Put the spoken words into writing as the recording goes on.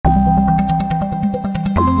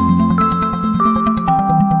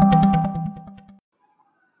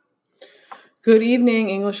Good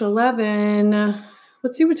evening, English 11.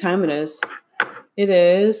 Let's see what time it is. It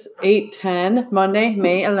is 8:10, Monday,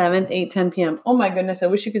 May 11th, 8:10 p.m. Oh my goodness, I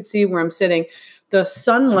wish you could see where I'm sitting. The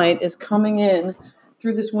sunlight is coming in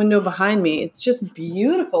through this window behind me. It's just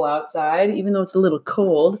beautiful outside, even though it's a little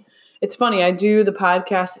cold. It's funny, I do the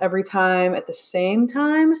podcast every time at the same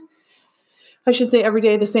time. I should say every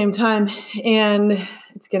day at the same time. And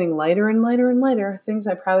it's getting lighter and lighter and lighter. Things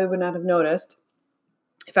I probably would not have noticed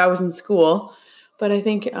if I was in school. But I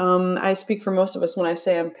think I speak for most of us when I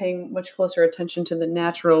say I'm paying much closer attention to the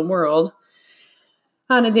natural world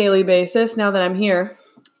on a daily basis now that I'm here.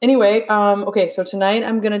 Anyway, okay, so tonight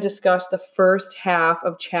I'm going to discuss the first half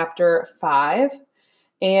of chapter 5.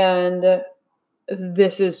 And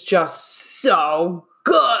this is just so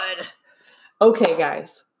good. Okay,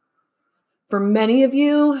 guys. For many of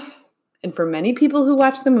you and for many people who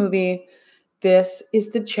watch the movie, this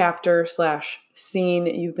is the chapter/scene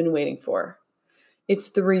you've been waiting for.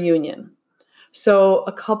 It's the reunion. So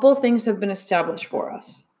a couple things have been established for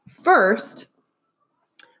us. First,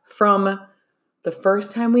 from the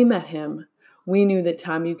first time we met him, we knew that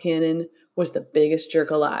Tom Buchanan was the biggest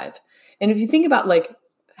jerk alive. And if you think about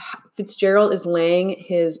Fitzgerald is laying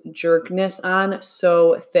his jerkness on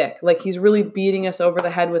so thick. Like he's really beating us over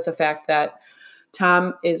the head with the fact that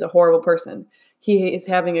Tom is a horrible person. He is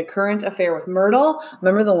having a current affair with Myrtle.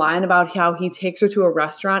 Remember the line about how he takes her to a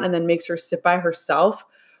restaurant and then makes her sit by herself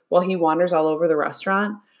while he wanders all over the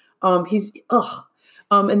restaurant?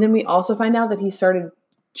 And then we also find out that he started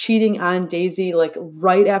cheating on Daisy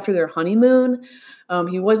right after their honeymoon.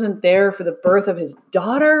 He wasn't there for the birth of his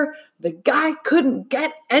daughter. The guy couldn't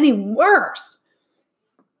get any worse.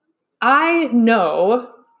 I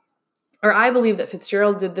believe that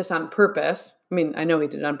Fitzgerald did this on purpose. I mean, I know he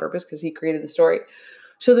did it on purpose because he created the story.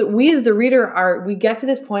 So that we as the reader we get to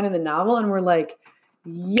this point in the novel and we're like,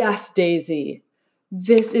 yes, Daisy,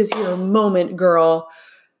 this is your moment, girl.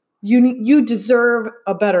 You deserve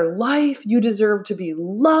a better life. You deserve to be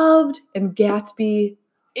loved. And Gatsby,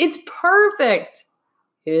 it's perfect,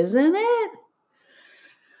 isn't it?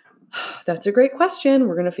 That's a great question.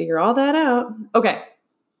 We're going to figure all that out. Okay.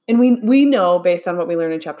 And we know, based on what we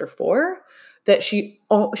learned in chapter 4, that she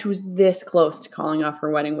was this close to calling off her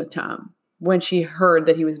wedding with Tom when she heard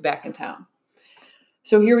that he was back in town.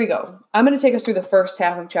 So here we go. I'm going to take us through the first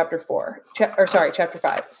half of chapter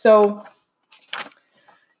 5. So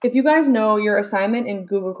if you guys know, your assignment in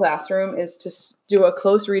Google Classroom is to do a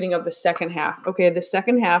close reading of the second half. Okay, the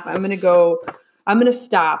second half, I'm going to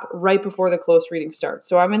stop right before the close reading starts.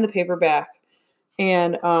 So I'm in the paperback.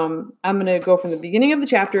 And I'm going to go from the beginning of the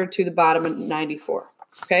chapter to the bottom of 94.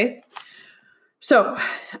 Okay? So,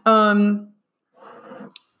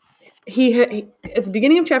 he at the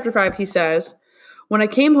beginning of chapter 5, he says, "When I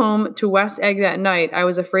came home to West Egg that night, I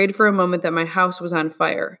was afraid for a moment that my house was on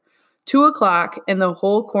fire. 2:00 and the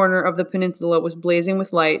whole corner of the peninsula was blazing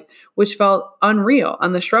with light, which felt unreal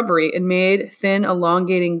on the shrubbery and made thin,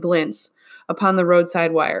 elongating glints upon the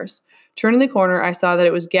roadside wires. Turning the corner, I saw that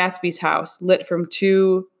it was Gatsby's house, lit from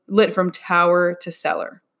tower to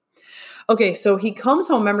cellar." Okay, so he comes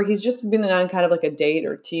home. Remember, he's just been on kind of like a date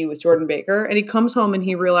or tea with Jordan Baker, and he comes home and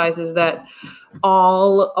he realizes that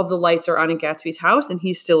all of the lights are on in Gatsby's house, and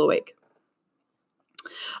he's still awake.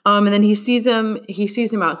 And then he sees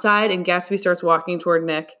him outside, and Gatsby starts walking toward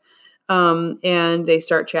Nick, and they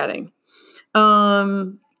start chatting.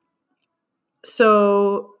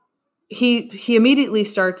 So he immediately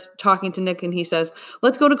starts talking to Nick, and he says,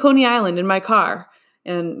 "Let's go to Coney Island in my car."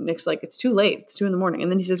 And Nick's like, "It's too late. It's 2 a.m.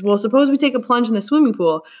 And then he says, "Well, suppose we take a plunge in the swimming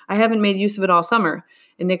pool. I haven't made use of it all summer."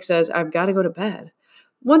 And Nick says, "I've got to go to bed."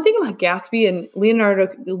 One thing about Gatsby, and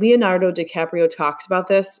Leonardo DiCaprio talks about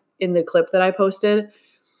this in the clip that I posted,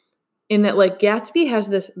 in that Gatsby has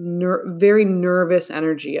this very nervous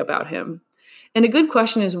energy about him. And a good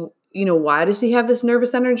question is, why does he have this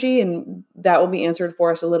nervous energy? And that will be answered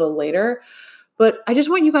for us a little later. But I just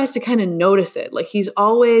want you guys to kind of notice it. He's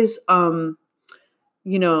always,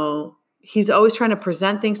 he's always trying to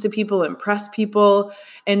present things to people, impress people.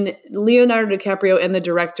 And Leonardo DiCaprio and the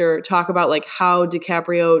director talk about how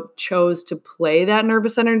DiCaprio chose to play that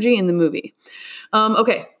nervous energy in the movie.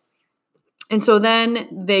 Okay. And so then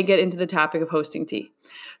they get into the topic of hosting tea.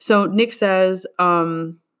 So Nick says,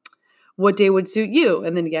 "What day would suit you?"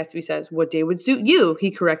 And then Gatsby says, "What day would suit you?"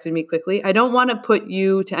 He corrected me quickly. "I don't want to put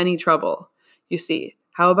you to any trouble, you see.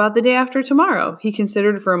 How about the day after tomorrow?" He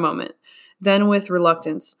considered for a moment. Then with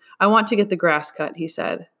reluctance, "I want to get the grass cut," he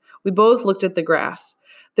said. We both looked at the grass.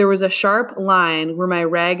 There was a sharp line where my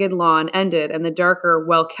ragged lawn ended and the darker,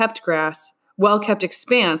 well-kept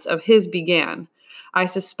expanse of his began. I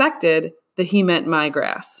suspected that he meant my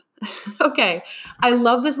grass. Okay. I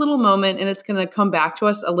love this little moment, and it's going to come back to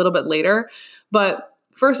us a little bit later. But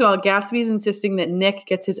first of all, Gatsby's insisting that Nick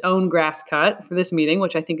gets his own grass cut for this meeting,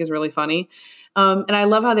 which I think is really funny. And I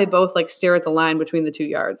love how they both like stare at the line between the 2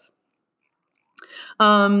 yards.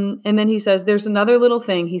 And then he says, there's another little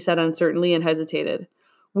thing, he said uncertainly and hesitated.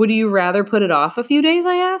 Would you rather put it off a few days?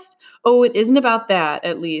 I asked. Oh, it isn't about that,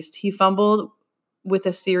 at least. He fumbled with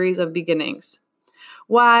a series of beginnings.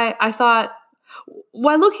 Why, I thought,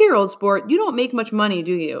 why, look here, old sport, you don't make much money,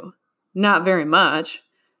 do you? Not very much.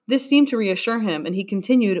 This seemed to reassure him, and he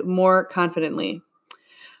continued more confidently.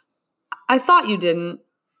 I thought you didn't.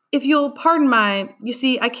 If you'll pardon you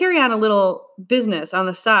see, I carry on a little business on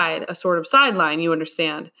the side, a sort of sideline, you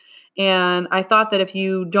understand. And I thought that if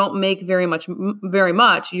you don't make very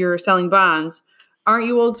much, you're selling bonds. Aren't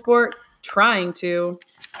you, old sport? Trying to.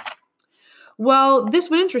 Well, this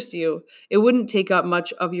would interest you. It wouldn't take up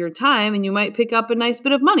much of your time, and you might pick up a nice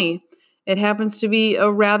bit of money. It happens to be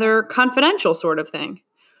a rather confidential sort of thing.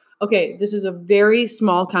 Okay, this is a very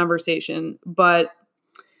small conversation, but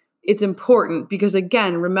it's important because,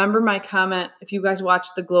 again, remember my comment, if you guys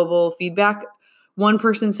watched the global feedback, one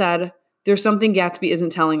person said, there's something Gatsby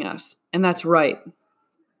isn't telling us, and that's right.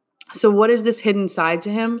 So what is this hidden side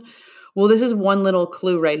to him? Well, this is one little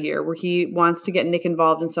clue right here where he wants to get Nick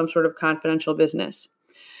involved in some sort of confidential business.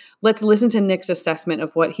 Let's listen to Nick's assessment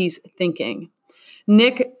of what he's thinking.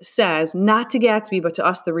 Nick says, not to Gatsby, but to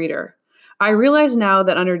us, the reader, I realize now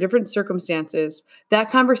that under different circumstances,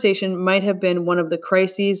 that conversation might have been one of the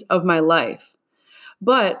crises of my life.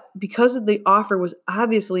 But because the offer was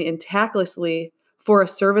obviously and tactlessly for a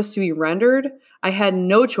service to be rendered, I had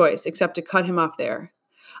no choice except to cut him off there.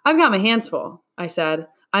 I've got my hands full, I said.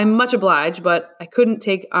 I'm much obliged, but I couldn't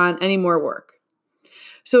take on any more work.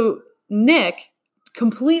 So Nick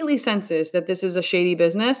completely senses that this is a shady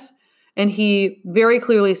business, and he very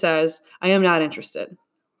clearly says, I am not interested.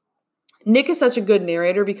 Nick is such a good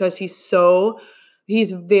narrator because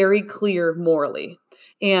he's very clear morally.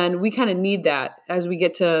 And we kind of need that as we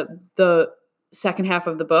get to the second half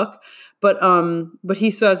of the book. But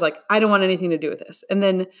he says, like, I don't want anything to do with this. And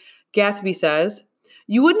then Gatsby says,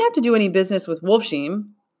 you wouldn't have to do any business with Wolfsheim.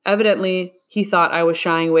 Evidently, he thought I was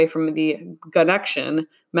shying away from the connection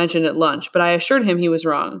mentioned at lunch, but I assured him he was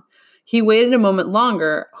wrong. He waited a moment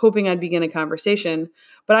longer, hoping I'd begin a conversation,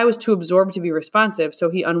 but I was too absorbed to be responsive, so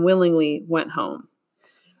he unwillingly went home.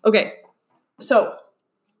 Okay, so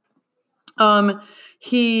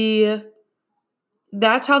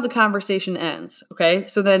that's how the conversation ends, okay?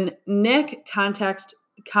 So then Nick contacts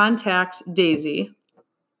Daisy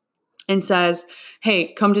and says,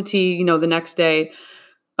 hey, come to tea, the next day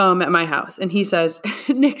at my house. And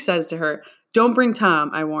Nick says to her, don't bring Tom,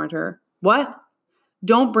 I warned her. What?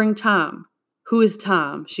 Don't bring Tom. Who is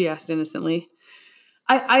Tom? She asked innocently.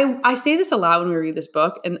 I say this a lot when we read this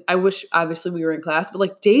book, and I wish, obviously, we were in class, but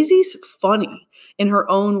like Daisy's funny in her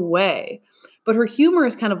own way, but her humor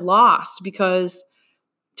is kind of lost because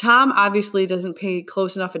Tom obviously doesn't pay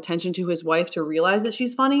close enough attention to his wife to realize that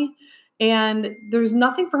she's funny, and there's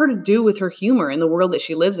nothing for her to do with her humor in the world that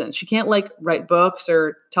she lives in. She can't like write books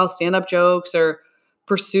or tell stand-up jokes or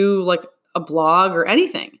pursue like a blog or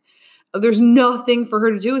anything. There's nothing for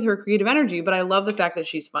her to do with her creative energy, but I love the fact that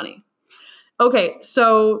she's funny. Okay,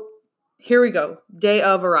 so here we go. Day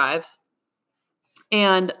of arrives.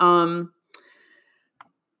 And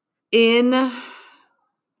in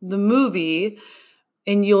the movie,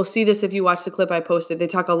 and you'll see this if you watch the clip I posted, they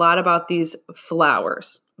talk a lot about these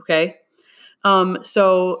flowers, okay?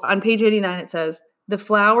 So on page 89, it says, the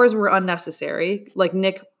flowers were unnecessary. Like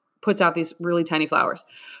Nick puts out these really tiny flowers.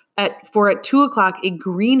 At 2:00, a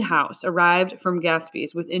greenhouse arrived from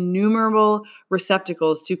Gatsby's with innumerable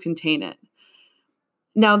receptacles to contain it.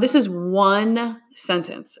 Now, this is one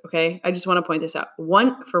sentence, okay? I just want to point this out.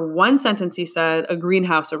 For one sentence, he said, a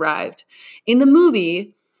greenhouse arrived. In the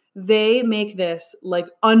movie, they make this like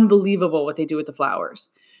unbelievable what they do with the flowers.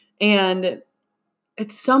 And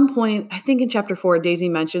at some point, I think in chapter 4, Daisy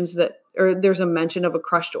mentions that, or there's a mention of a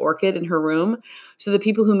crushed orchid in her room. So the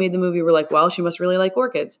people who made the movie were like, well, she must really like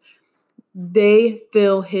orchids. They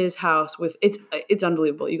fill his house with, it's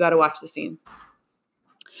unbelievable. You got to watch the scene.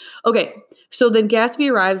 Okay, so then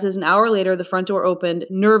Gatsby arrives as an hour later, the front door opened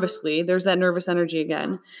nervously. There's that nervous energy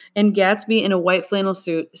again. And Gatsby in a white flannel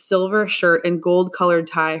suit, silver shirt, and gold-colored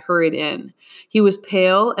tie hurried in. He was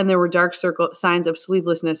pale, and there were dark signs of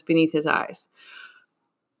sleeplessness beneath his eyes.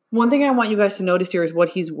 One thing I want you guys to notice here is what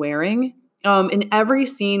he's wearing. In every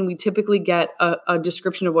scene, we typically get a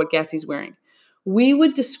description of what Gatsby's wearing. We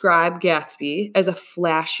would describe Gatsby as a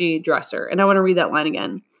flashy dresser. And I want to read that line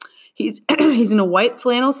again. He's he's in a white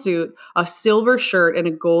flannel suit, a silver shirt, and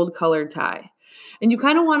a gold-colored tie. And you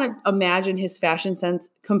kind of want to imagine his fashion sense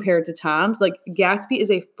compared to Tom's. Like Gatsby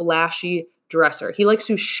is a flashy dresser. He likes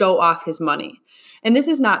to show off his money. And this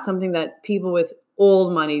is not something that people with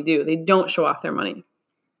old money do. They don't show off their money.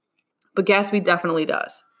 But Gatsby definitely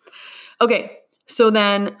does. Okay, so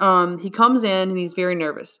then he comes in and he's very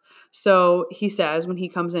nervous. So he says when he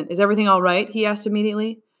comes in, "Is everything all right?" he asked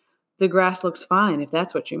immediately. "The grass looks fine, if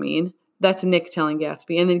that's what you mean." That's Nick telling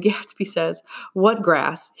Gatsby. And then Gatsby says, "What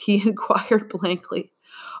grass?" he inquired blankly.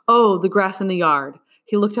 "Oh, the grass in the yard."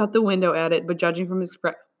 He looked out the window at it, but judging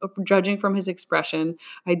from his expression,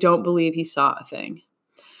 I don't believe he saw a thing.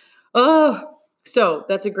 Oh, so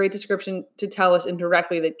that's a great description to tell us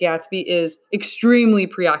indirectly that Gatsby is extremely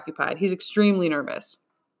preoccupied. He's extremely nervous.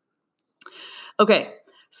 Okay,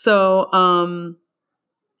 so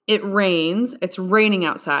it rains. It's raining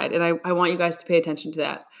outside, and I want you guys to pay attention to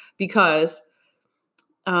that because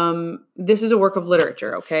this is a work of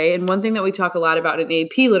literature, okay? And one thing that we talk a lot about in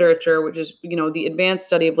AP literature, which is, the advanced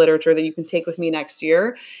study of literature that you can take with me next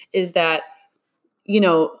year, is that,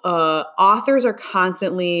 authors are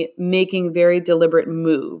constantly making very deliberate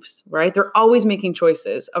moves, right? They're always making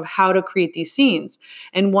choices of how to create these scenes.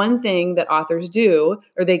 And one thing that authors do,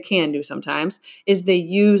 or they can do sometimes, is they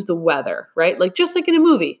use the weather, right? Like just like in a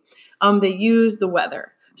movie, they use the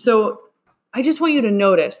weather. So I just want you to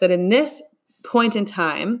notice that in this point in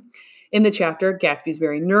time in the chapter, Gatsby's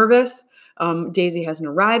very nervous. Daisy hasn't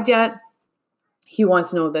arrived yet. He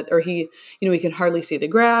wants to know that, or he can hardly see the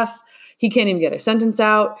grass. He can't even get a sentence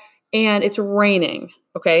out, and it's raining,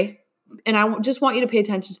 okay? And I just want you to pay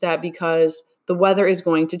attention to that because the weather is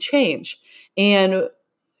going to change, and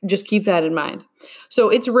just keep that in mind. So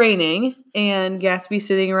it's raining, and Gatsby's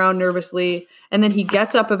sitting around nervously, and then he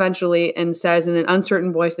gets up eventually and says in an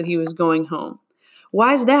uncertain voice that he was going home.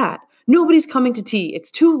 "Why is that?" "Nobody's coming to tea.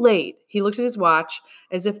 It's too late." He looked at his watch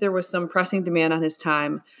as if there was some pressing demand on his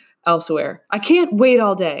time elsewhere. "I can't wait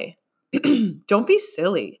all day." "Don't be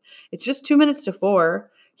silly. It's just 2 minutes to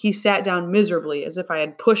 4. He sat down miserably as if I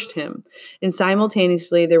had pushed him. And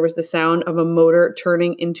simultaneously, there was the sound of a motor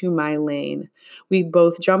turning into my lane. We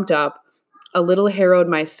both jumped up, a little harrowed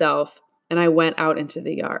myself, and I went out into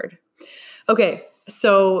the yard. Okay,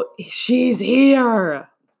 so she's here.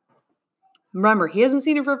 Remember, he hasn't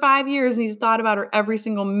seen her for 5 years, and he's thought about her every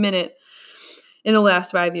single minute in the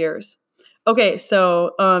last 5 years. Okay,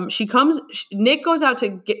 so she comes. Nick goes out to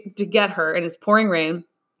get her, and it's pouring rain.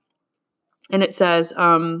 And it says,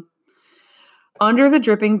 under the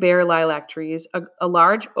dripping bare lilac trees, a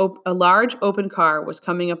large open car was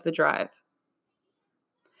coming up the drive.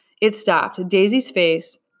 It stopped. Daisy's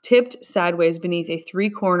face, tipped sideways beneath a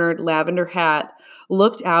 3-cornered lavender hat,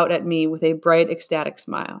 looked out at me with a bright, ecstatic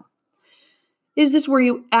smile. Is this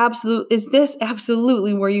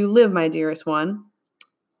absolutely where you live, my dearest one?"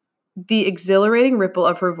 The exhilarating ripple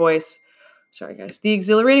of her voice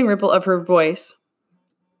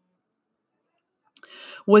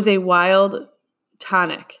was a wild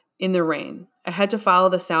tonic in the rain. I had to follow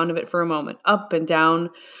the sound of it for a moment, up and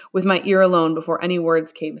down, with my ear alone before any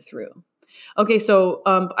words came through. Okay, so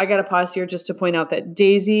I got to pause here just to point out that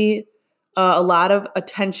Daisy, a lot of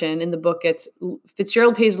attention in the book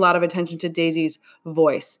Fitzgerald pays a lot of attention to Daisy's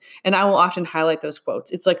voice. And I will often highlight those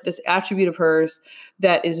quotes. It's like this attribute of hers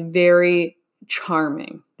that is very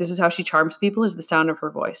charming. This is how she charms people, is the sound of her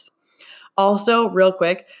voice. Also, real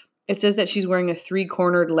quick, it says that she's wearing a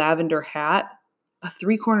 3-cornered lavender hat. A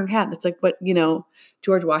 3-cornered hat. That's like what,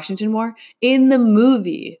 George Washington wore. In the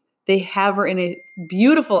movie, they have her in a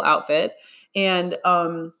beautiful outfit. And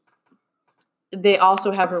they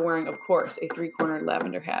also have her wearing, of course, a 3-cornered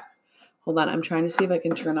lavender hat. Hold on. I'm trying to see if I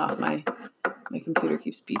can turn off my computer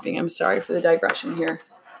keeps beeping. I'm sorry for the digression here.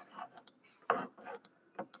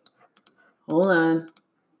 Hold on.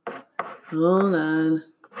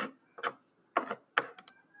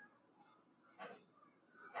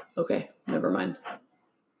 Okay, never mind.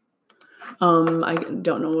 I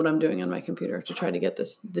don't know what I'm doing on my computer to try to get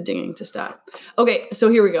the dinging to stop. Okay, so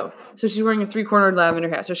here we go. So she's wearing a 3-cornered lavender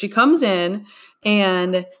hat. So she comes in,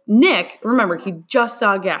 and Nick, remember, he just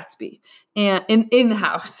saw Gatsby and in the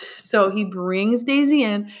house. So he brings Daisy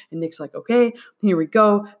in, and Nick's like, okay, here we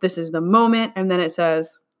go. This is the moment. And then it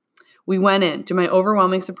says, we went in. To my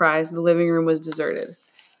overwhelming surprise, the living room was deserted.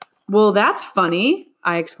 Well, that's funny,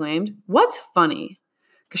 I exclaimed. What's funny?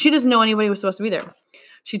 Because she doesn't know anybody was supposed to be there.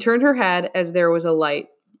 She turned her head as there was a light,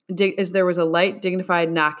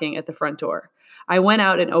 dignified knocking at the front door. I went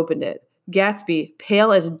out and opened it. Gatsby,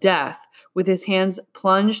 pale as death, with his hands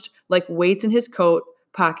plunged like weights in his coat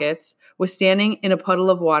pockets, was standing in a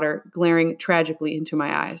puddle of water, glaring tragically into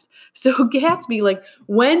my eyes. So Gatsby, like,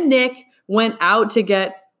 when Nick went out to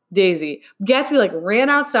get Daisy, Gatsby, like,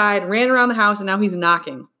 ran outside, ran around the house, and now he's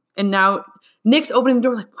knocking. And now Nick's opening the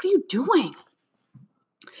door, like, what are you doing?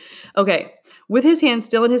 Okay. With his hands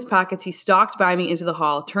still in his pockets, he stalked by me into the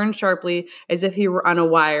hall, turned sharply as if he were on a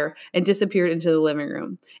wire, and disappeared into the living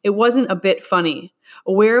room. It wasn't a bit funny.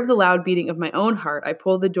 Aware of the loud beating of my own heart, I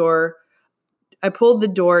pulled the door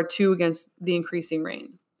to against the increasing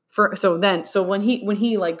rain. So when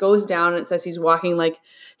he like goes down and it says he's walking like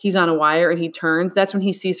he's on a wire and he turns, that's when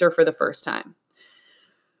he sees her for the first time.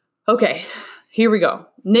 Okay, here we go.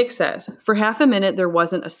 Nick says, for half a minute there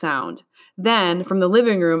wasn't a sound. Then, from the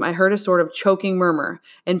living room, I heard a sort of choking murmur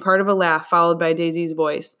and part of a laugh followed by Daisy's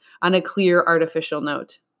voice on a clear, artificial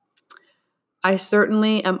note. I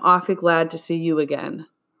certainly am awfully glad to see you again.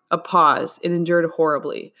 A pause. It endured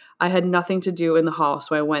horribly. I had nothing to do in the hall,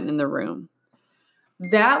 so I went in the room.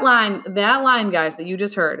 That line, guys, that you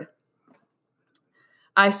just heard.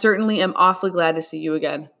 I certainly am awfully glad to see you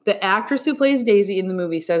again. The actress who plays Daisy in the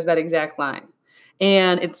movie says that exact line.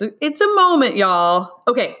 And it's a moment, y'all.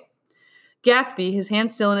 Okay. Gatsby, his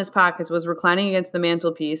hands still in his pockets, was reclining against the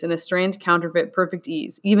mantelpiece in a strange counterfeit perfect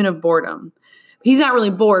ease, even of boredom. He's not really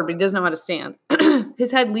bored, but he doesn't know how to stand.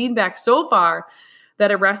 His head leaned back so far that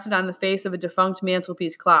it rested on the face of a defunct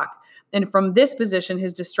mantelpiece clock. And from this position,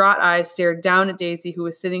 his distraught eyes stared down at Daisy, who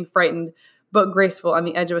was sitting frightened but graceful on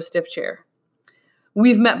the edge of a stiff chair.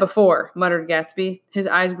 We've met before, muttered Gatsby. His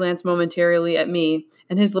eyes glanced momentarily at me,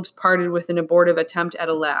 and his lips parted with an abortive attempt at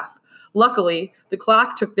a laugh. Luckily, the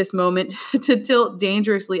clock took this moment to tilt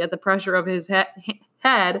dangerously at the pressure of his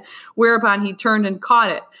head, whereupon he turned and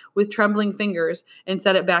caught it with trembling fingers and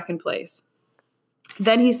set it back in place.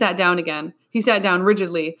 Then he sat down again. He sat down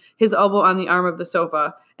rigidly, his elbow on the arm of the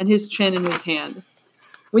sofa and his chin in his hand.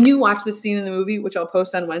 When you watch this scene in the movie, which I'll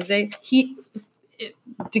post on Wednesday,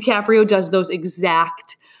 DiCaprio does those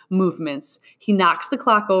exact movements. He knocks the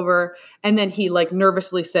clock over and then he like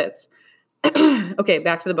nervously sits. Okay,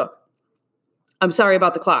 back to the book. I'm sorry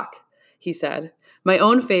about the clock, he said. My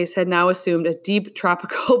own face had now assumed a deep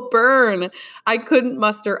tropical burn. I couldn't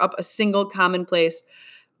muster up a single commonplace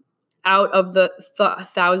out of the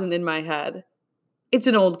 1,000 in my head. It's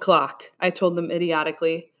an old clock, I told them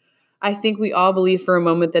idiotically. I think we all believed for a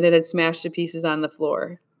moment that it had smashed to pieces on the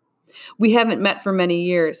floor. We haven't met for many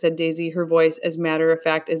years, said Daisy, her voice as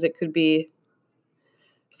matter-of-fact as it could be.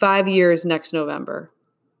 5 years next November.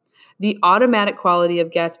 The automatic quality of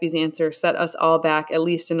Gatsby's answer set us all back at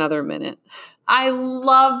least another minute. I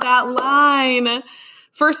love that line.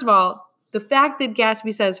 First of all, the fact that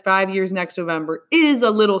Gatsby says 5 years next November is a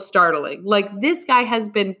little startling. Like, this guy has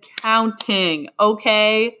been counting,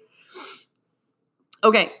 okay?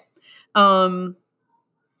 Okay. So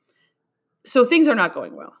things are not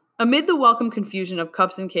going well. Amid the welcome confusion of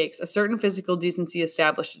cups and cakes, a certain physical decency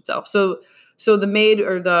established itself. So the maid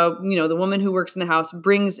or the woman who works in the house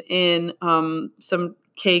brings in some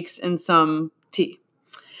cakes and some tea.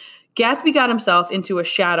 Gatsby got himself into a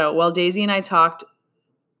shadow while Daisy and I talked.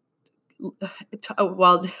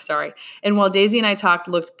 While Daisy and I talked,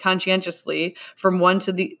 looked conscientiously from one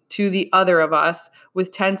to the other of us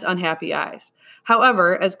with tense, unhappy eyes.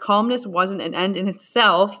 However, as calmness wasn't an end in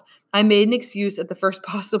itself, I made an excuse at the first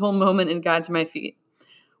possible moment and got to my feet.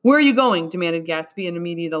 Where are you going? Demanded Gatsby in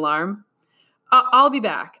immediate alarm. I'll be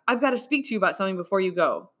back. I've got to speak to you about something before you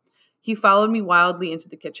go. He followed me wildly into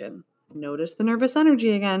the kitchen. Noticed the nervous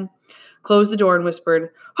energy again. Closed the door and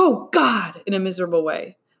whispered, "Oh, God," in a miserable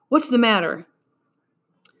way. What's the matter?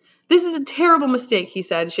 This is a terrible mistake, he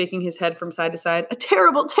said, shaking his head from side to side. A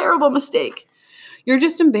terrible, terrible mistake. You're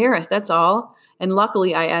just embarrassed, that's all. And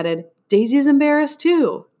luckily, I added, Daisy's embarrassed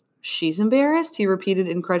too. She's embarrassed, he repeated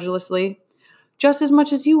incredulously. Just as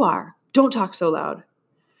much as you are. Don't talk so loud.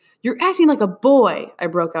 You're acting like a boy, I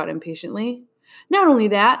broke out impatiently. Not only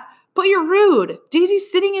that, but you're rude.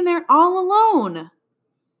 Daisy's sitting in there all alone.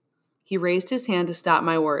 He raised his hand to stop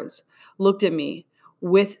my words, looked at me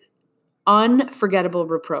with unforgettable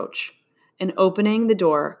reproach, and opening the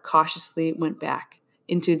door, cautiously went back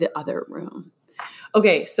into the other room.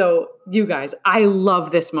 Okay, so you guys, I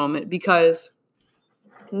love this moment because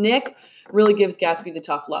Nick really gives Gatsby the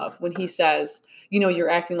tough love when he says, you're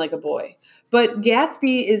acting like a boy. But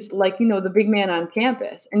Gatsby is like, the big man on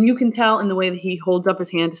campus. And you can tell in the way that he holds up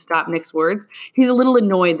his hand to stop Nick's words. He's a little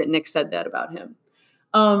annoyed that Nick said that about him.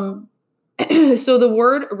 So the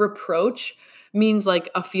word reproach means like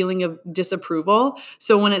a feeling of disapproval.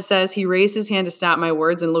 So when it says he raised his hand to stop my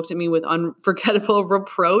words and looked at me with unforgettable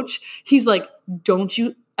reproach, he's like, don't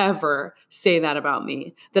you ever say that about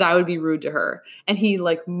me, that I would be rude to her. And he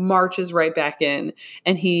like marches right back in,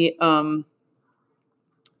 and he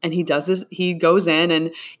does this. He goes in,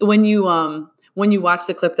 and when you watch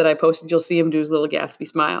the clip that I posted, you'll see him do his little Gatsby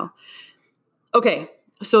smile. Okay,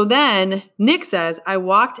 so then Nick says, I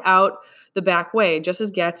walked out the back way, just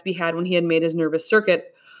as Gatsby had when he had made his nervous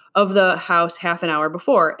circuit of the house half an hour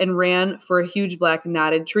before, and ran for a huge black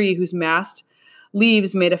knotted tree whose massed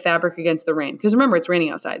leaves made a fabric against the rain. Because remember, it's raining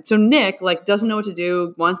outside. So Nick doesn't know what to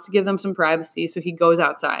do, wants to give them some privacy, so he goes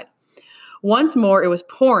outside. Once more, it was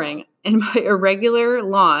pouring, and my irregular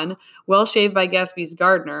lawn, well shaved by Gatsby's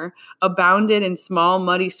gardener, abounded in small,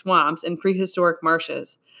 muddy swamps and prehistoric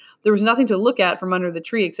marshes. There was nothing to look at from under the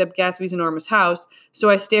tree except Gatsby's enormous house, so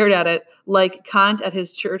I stared at it like Kant at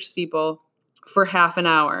his church steeple for half an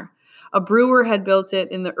hour. A brewer had built it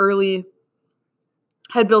early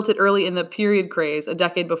in the period craze a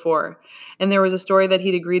decade before, and there was a story that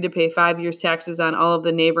he'd agreed to pay 5 years' taxes on all of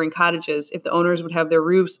the neighboring cottages if the owners would have their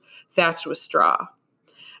roofs thatched with straw.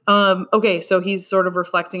 Okay, so he's sort of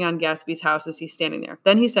reflecting on Gatsby's house as he's standing there.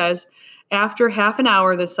 Then he says, after half an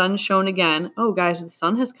hour, the sun shone again. Oh, guys, the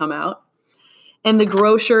sun has come out. And the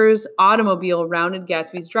grocer's automobile rounded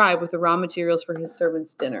Gatsby's drive with the raw materials for his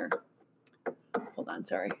servant's dinner. Hold on,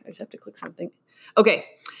 sorry. I just have to click something. Okay.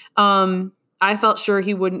 I felt sure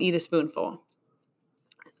he wouldn't eat a spoonful.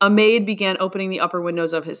 A maid began opening the upper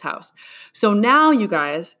windows of his house. So now, you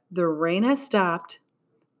guys, the rain has stopped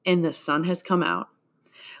and the sun has come out.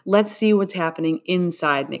 Let's see what's happening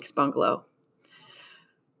inside Nick's bungalow.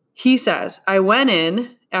 He says, I went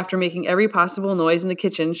in after making every possible noise in the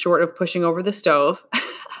kitchen short of pushing over the stove.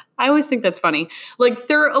 I always think that's funny. Like,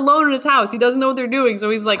 they're alone in his house. He doesn't know what they're doing. So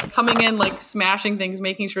he's like coming in, like smashing things,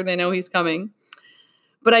 making sure they know he's coming.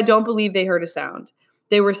 But I don't believe they heard a sound.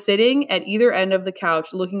 They were sitting at either end of the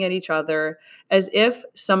couch looking at each other as if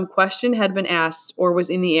some question had been asked or was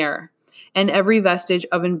in the air, and every vestige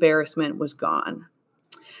of embarrassment was gone.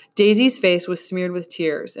 Daisy's face was smeared with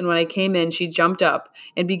tears, and when I came in, she jumped up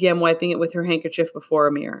and began wiping it with her handkerchief before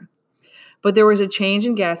a mirror. But there was a change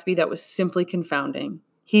in Gatsby that was simply confounding.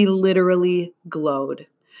 He literally glowed.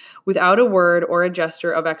 Without a word or a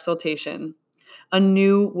gesture of exultation, a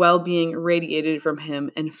new well-being radiated from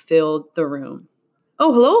him and filled the room.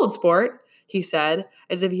 Oh, hello, old sport, he said,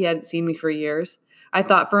 as if he hadn't seen me for years. I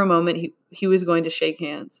thought for a moment he was going to shake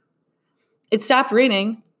hands. It stopped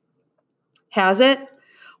raining. Has it?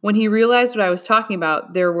 When he realized what I was talking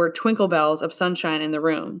about, there were twinkle bells of sunshine in the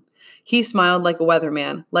room. He smiled like a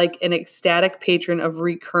weatherman, like an ecstatic patron of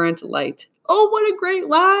recurrent light. Oh, what a great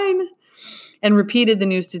line! And repeated the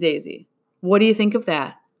news to Daisy. What do you think of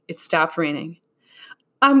that? It stopped raining.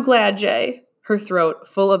 I'm glad, Jay. Her throat,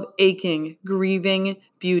 full of aching, grieving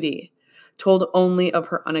beauty, told only of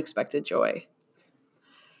her unexpected joy.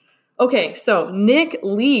 Okay, so Nick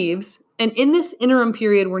leaves, and in this interim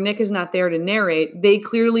period where Nick is not there to narrate, they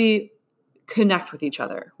clearly connect with each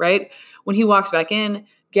other, right? When he walks back in,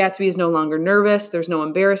 Gatsby is no longer nervous. There's no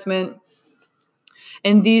embarrassment.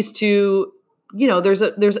 And these two, there's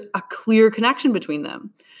a clear connection between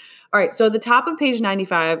them. All right, so at the top of page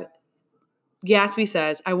 95, Gatsby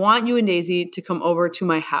says, I want you and Daisy to come over to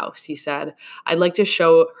my house, he said. I'd like to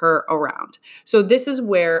show her around. So this is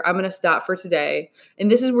where I'm going to stop for today.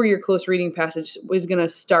 And this is where your close reading passage is going to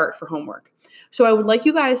start for homework. So I would like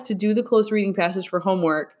you guys to do the close reading passage for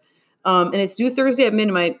homework. And it's due Thursday at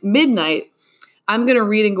midnight. I'm going to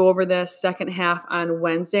read and go over this second half on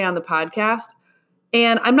Wednesday on the podcast.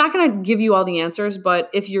 And I'm not going to give you all the answers,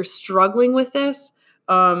 but if you're struggling with this,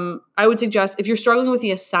 I would suggest, if you're struggling with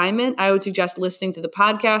the assignment, I would suggest listening to the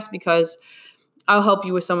podcast because I'll help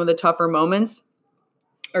you with some of the tougher moments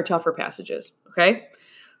or tougher passages, okay?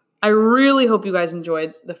 I really hope you guys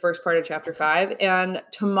enjoyed the first part of chapter 5. And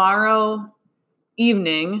tomorrow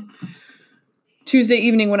evening, Tuesday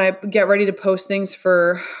evening, when I get ready to post things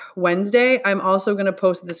for Wednesday, I'm also going to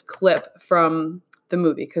post this clip from the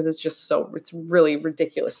movie because it's really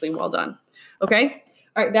ridiculously well done. Okay?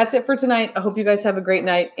 All right, that's it for tonight. I hope you guys have a great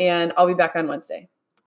night, and I'll be back on Wednesday.